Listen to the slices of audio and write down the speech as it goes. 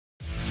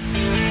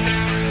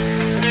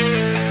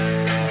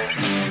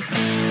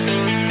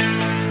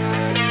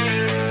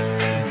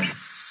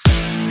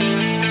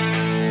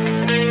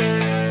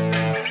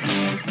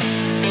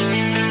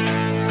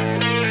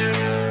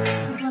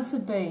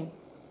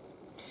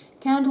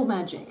Candle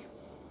magic.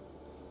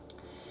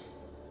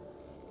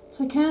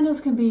 So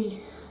candles can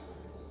be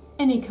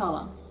any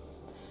colour,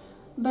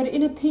 but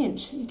in a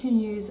pinch you can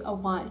use a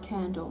white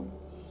candle.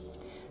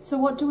 So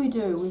what do?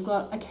 We've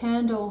got a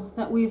candle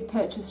that we've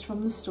purchased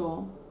from the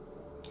store.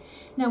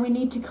 Now we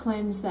need to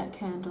cleanse that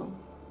candle.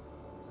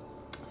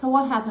 So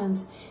what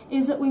happens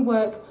is that we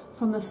work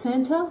from the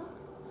centre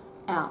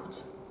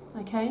out,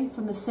 okay?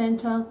 From the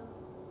centre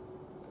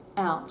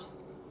out.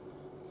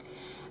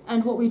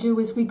 And what we do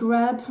is we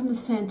grab from the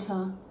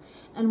centre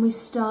and we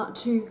start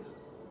to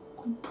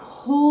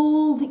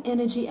pull the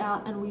energy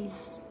out, and we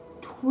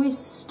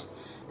twist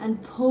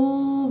and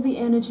pull the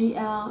energy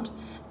out,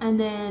 and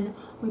then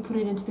we put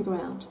it into the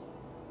ground.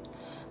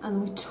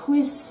 And we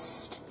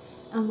twist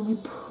and we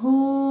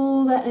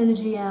pull that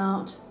energy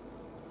out,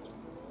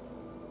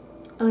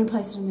 and we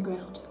place it in the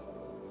ground.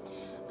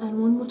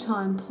 And one more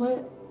time,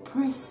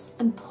 press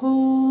and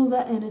pull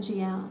that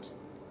energy out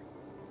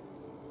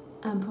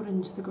and put it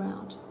into the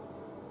ground.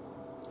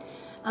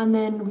 And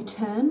then we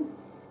turn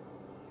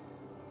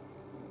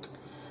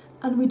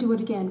and we do it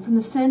again. From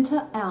the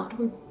center out,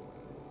 we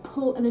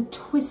pull in a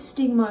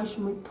twisting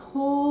motion, we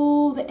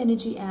pull the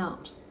energy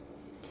out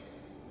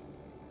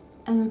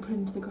and we put it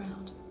into the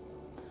ground.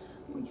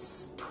 We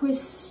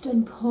twist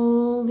and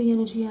pull the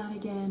energy out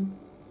again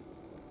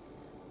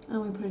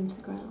and we put it into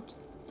the ground.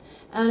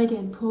 And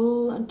again,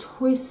 pull and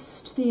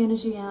twist the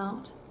energy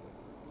out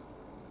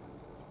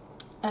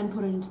and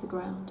put it into the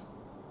ground.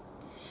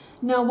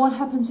 Now what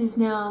happens is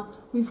now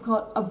we've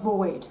got a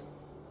void.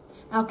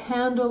 Our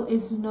candle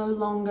is no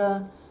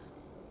longer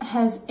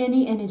has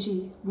any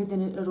energy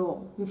within it at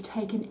all. We've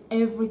taken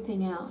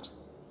everything out.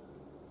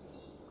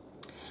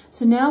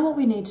 So now what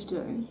we need to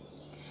do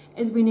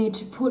is we need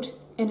to put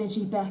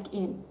energy back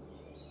in.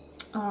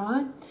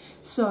 Alright,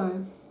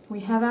 so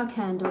we have our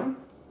candle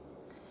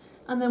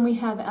and then we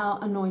have our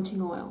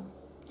anointing oil.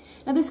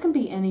 Now this can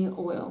be any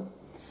oil.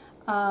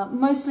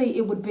 Mostly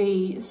it would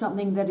be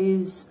something that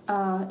is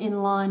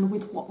in line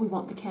with what we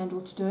want the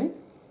candle to do.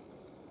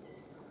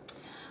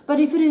 But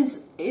if it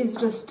is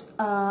just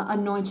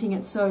anointing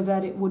it so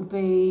that it would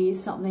be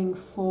something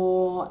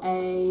for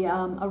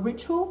a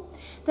ritual,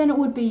 then it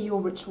would be your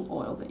ritual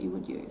oil that you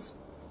would use.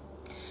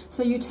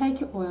 So you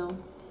take your oil,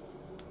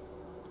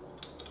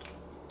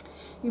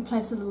 you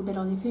place a little bit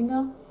on your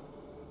finger,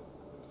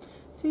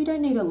 so you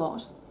don't need a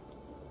lot.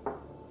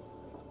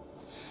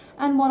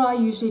 And what I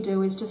usually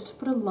do is just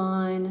put a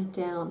line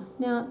down.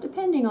 Now,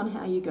 depending on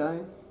how you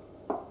go,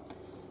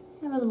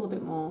 have a little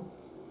bit more.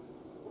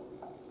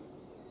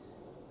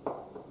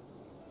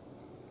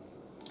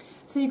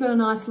 So you've got a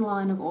nice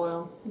line of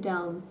oil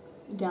down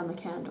the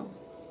candle.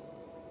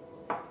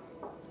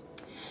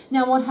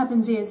 Now what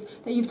happens is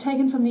that you've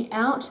taken from the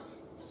out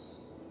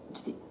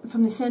to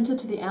from the center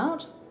to the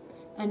out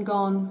and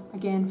gone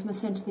again from the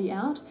center to the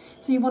out.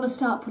 So you want to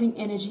start putting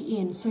energy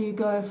in. So you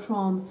go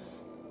from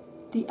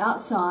the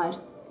outside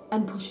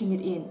and pushing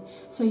it in.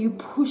 So you're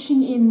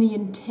pushing in the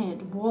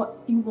intent, what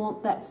you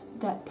want that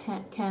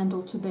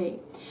candle to be,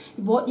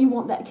 what you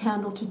want that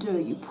candle to do.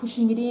 You're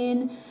pushing it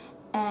in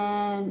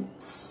and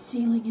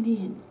sealing it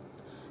in,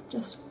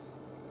 just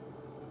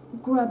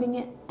grabbing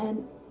it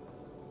and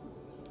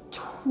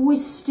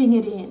twisting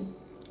it in,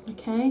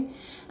 okay?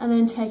 And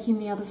then taking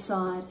the other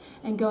side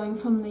and going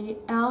from the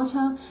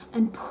outer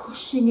and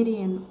pushing it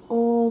in,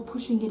 all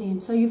pushing it in.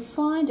 So you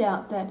find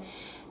out that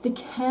the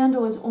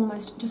candle is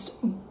almost just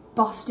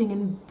busting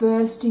and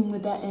bursting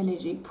with that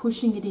energy,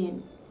 pushing it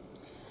in.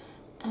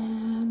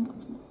 And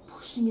once more,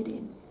 pushing it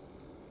in.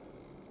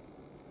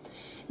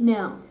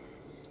 Now,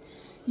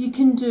 you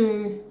can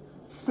do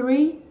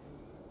 3,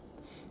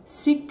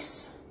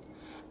 6,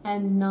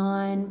 and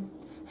 9,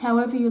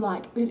 however you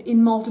like, but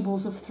in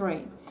multiples of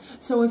 3.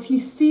 So if you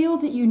feel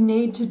that you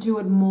need to do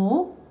it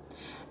more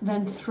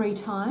than 3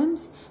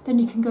 times, then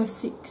you can go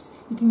 6,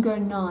 you can go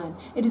 9.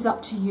 It is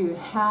up to you,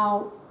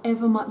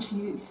 however much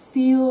you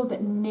feel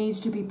that needs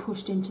to be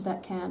pushed into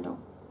that candle.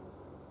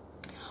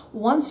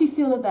 Once you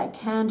feel that that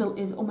candle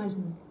is almost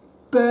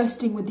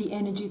bursting with the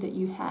energy that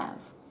you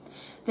have,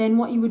 then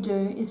what you would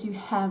do is you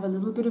have a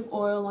little bit of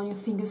oil on your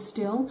finger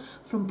still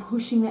from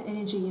pushing that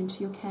energy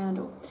into your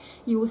candle.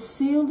 You will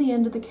seal the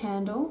end of the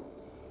candle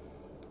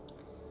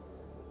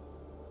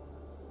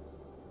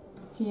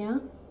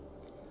here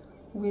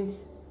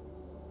with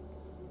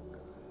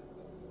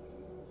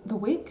the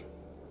wick,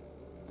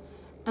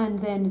 and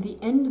then the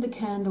end of the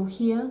candle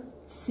here,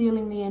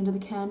 sealing the end of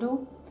the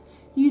candle,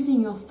 using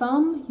your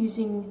thumb,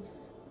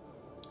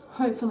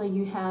 hopefully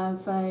you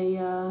have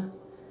a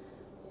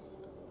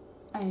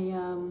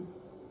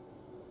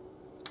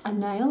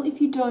nail. If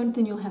you don't,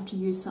 then you'll have to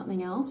use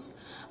something else.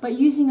 But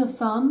using your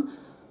thumb,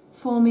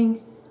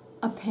 forming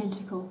a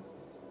pentagram.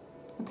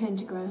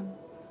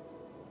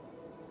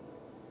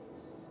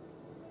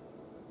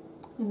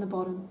 In the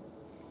bottom.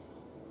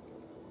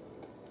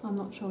 I'm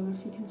not sure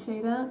if you can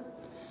see that,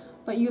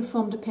 but you've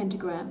formed a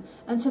pentagram.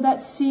 And so that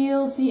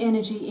seals the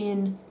energy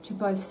in to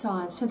both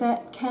sides. So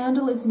that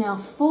candle is now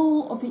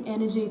full of the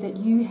energy that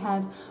you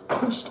have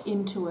pushed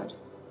into it.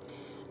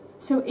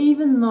 So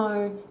even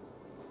though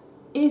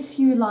if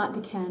you light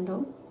the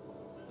candle,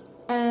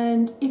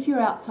 and if you're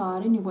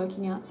outside and you're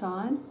working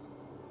outside,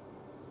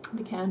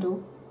 the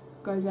candle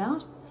goes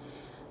out,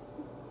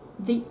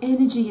 the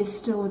energy is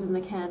still within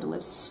the candle.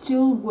 It's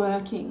still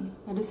working.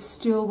 It is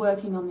still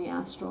working on the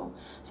astral.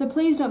 So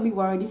please don't be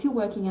worried if you're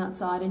working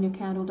outside and your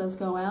candle does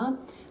go out,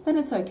 then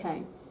it's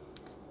okay.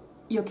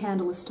 Your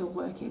candle is still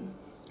working.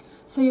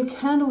 So your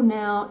candle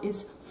now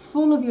is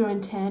full of your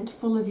intent,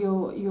 full of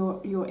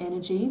your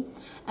energy,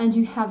 and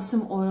you have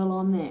some oil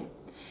on there.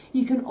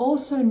 You can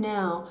also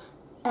now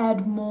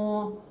add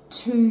more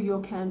to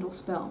your candle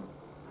spell.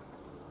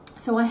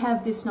 So I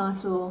have this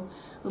nice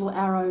little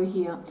arrow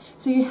here.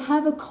 So you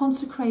have a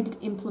consecrated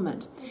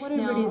implement.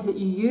 Whatever it is that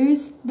you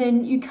use,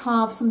 then you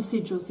carve some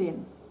sigils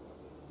in.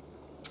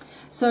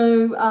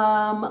 So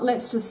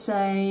let's just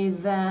say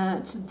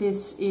that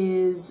this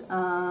is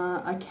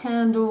a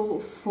candle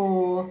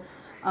for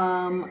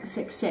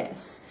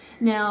success.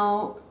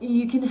 Now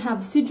you can have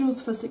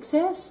sigils for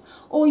success,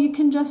 or you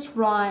can just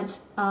write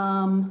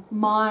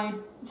my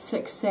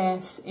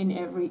success in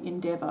every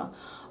endeavor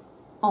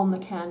on the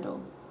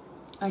candle.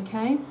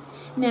 Okay,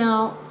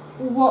 now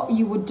what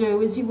you would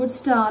do is you would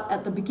start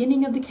at the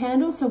beginning of the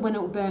candle, so when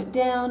it burnt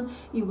down,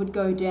 you would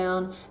go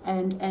down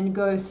and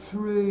go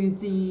through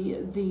the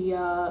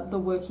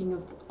working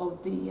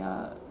of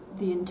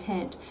the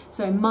intent.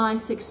 So my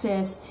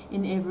success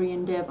in every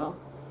endeavor.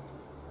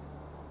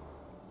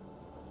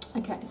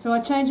 Okay, so I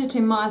changed it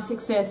to my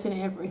success in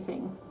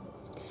everything,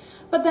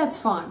 but that's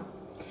fine.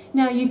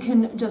 Now you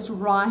can just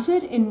write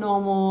it in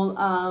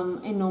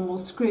normal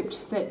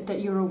script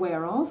that you're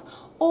aware of,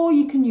 or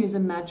you can use a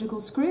magical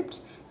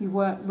script. You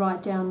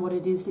write down what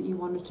it is that you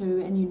want to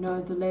do, and you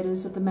know the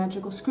letters of the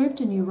magical script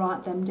and you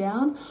write them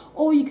down,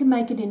 or you can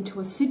make it into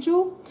a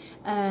sigil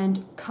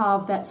and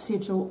carve that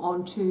sigil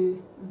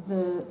onto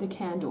the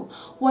candle.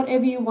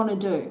 Whatever you want to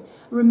do.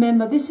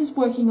 Remember, this is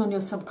working on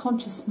your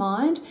subconscious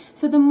mind,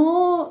 so the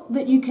more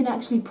that you can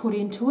actually put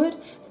into it,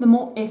 so the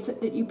more effort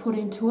that you put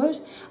into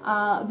it,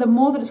 the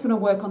more that it's going to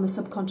work on the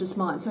subconscious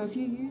mind. So if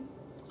you use,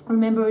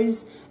 remember,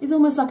 it's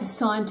almost like a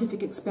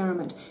scientific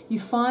experiment. You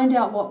find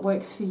out what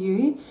works for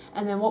you,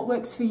 and then what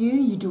works for you,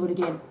 you do it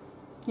again.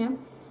 Yeah.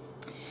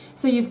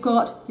 So you've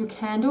got your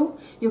candle.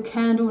 Your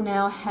candle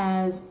now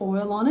has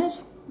oil on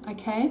it,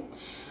 okay?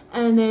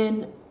 And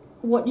then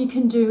what you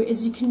can do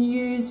is you can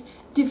use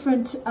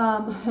different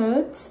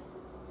herbs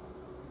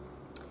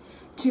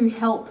to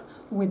help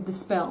with the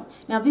spell.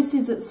 Now this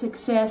is a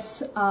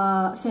success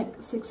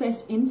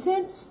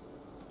incense.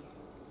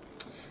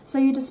 So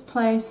you just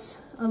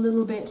place a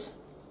little bit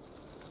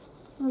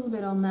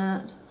on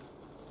that.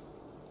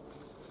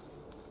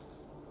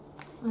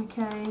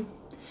 Okay.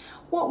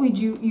 What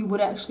you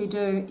would actually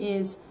do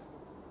is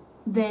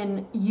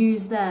then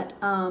use that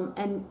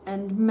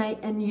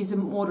and use a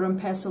mortar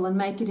and pestle and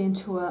make it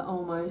into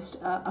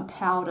almost a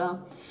powder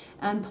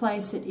and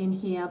place it in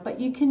here. But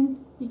you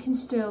can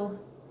still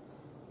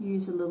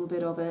use a little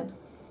bit of it,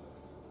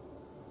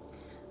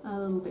 a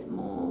little bit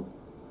more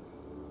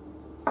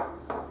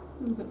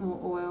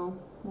oil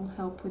will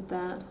help with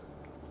that,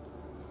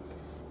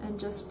 and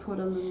just put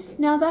a little bit.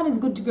 Now that is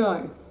good to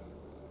go,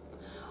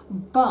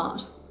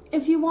 but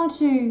if you want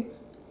to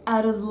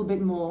add a little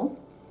bit more,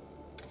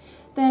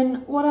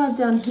 then what I've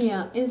done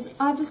here is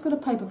I've just got a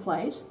paper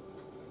plate,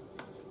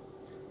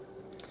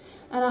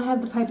 and I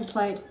have the paper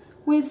plate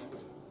with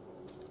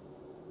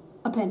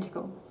a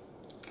pentacle,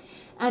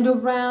 and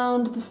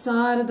around the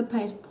side of the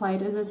paper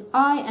plate it says,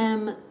 I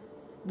am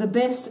the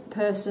best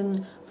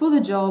person for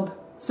the job,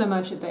 so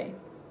mote it be.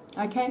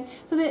 Okay,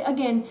 so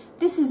again,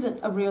 this isn't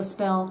a real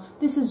spell,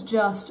 this is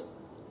just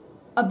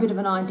a bit of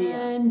an idea.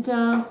 And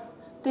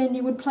then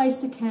you would place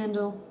the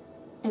candle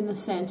in the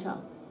center.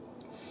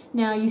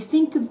 Now you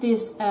think of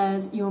this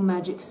as your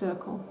magic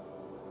circle,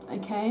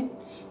 okay?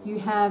 You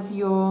have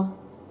your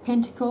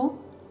pentacle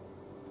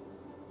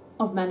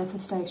of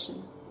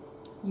manifestation.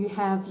 You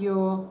have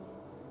your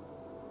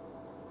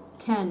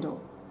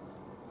candle.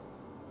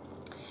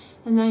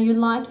 And now you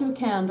light your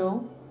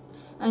candle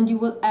and you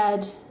will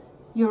add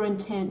your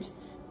intent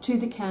to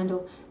the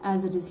candle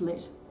as it is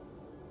lit.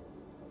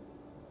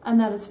 And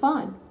that is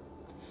fine.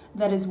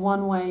 That is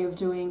one way of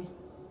doing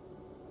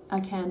a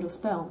candle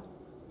spell.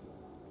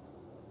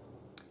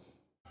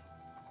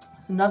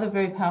 There's another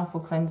very powerful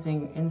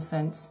cleansing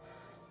incense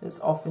that's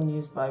often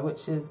used by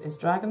witches is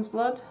dragon's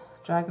blood.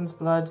 Dragon's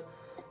blood,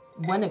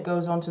 when it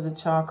goes onto the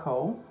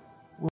charcoal,